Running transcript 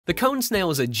The cone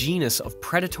snail is a genus of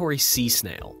predatory sea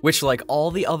snail, which, like all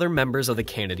the other members of the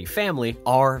Canidae family,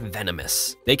 are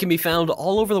venomous. They can be found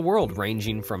all over the world,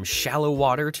 ranging from shallow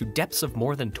water to depths of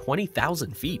more than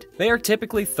 20,000 feet. They are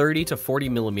typically 30 to 40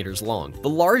 millimeters long. The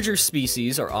larger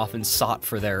species are often sought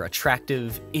for their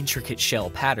attractive, intricate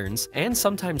shell patterns, and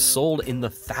sometimes sold in the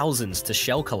thousands to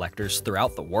shell collectors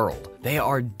throughout the world. They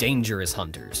are dangerous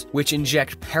hunters, which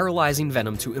inject paralyzing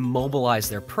venom to immobilize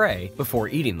their prey before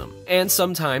eating them, and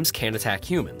sometimes can attack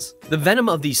humans. The venom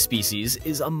of these species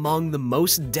is among the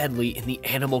most deadly in the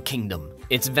animal kingdom.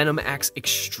 Its venom acts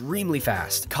extremely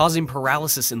fast, causing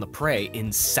paralysis in the prey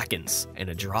in seconds, and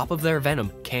a drop of their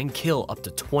venom can kill up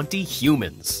to 20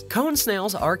 humans. Cone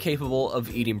snails are capable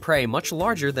of eating prey much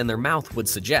larger than their mouth would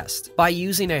suggest, by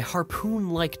using a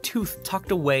harpoon-like tooth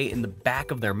tucked away in the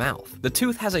back of their mouth. The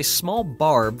tooth has a small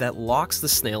barb that locks the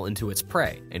snail into its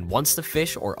prey, and once the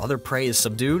fish or other prey is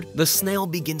subdued, the snail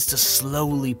begins to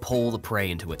slowly pull the prey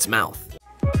into its mouth.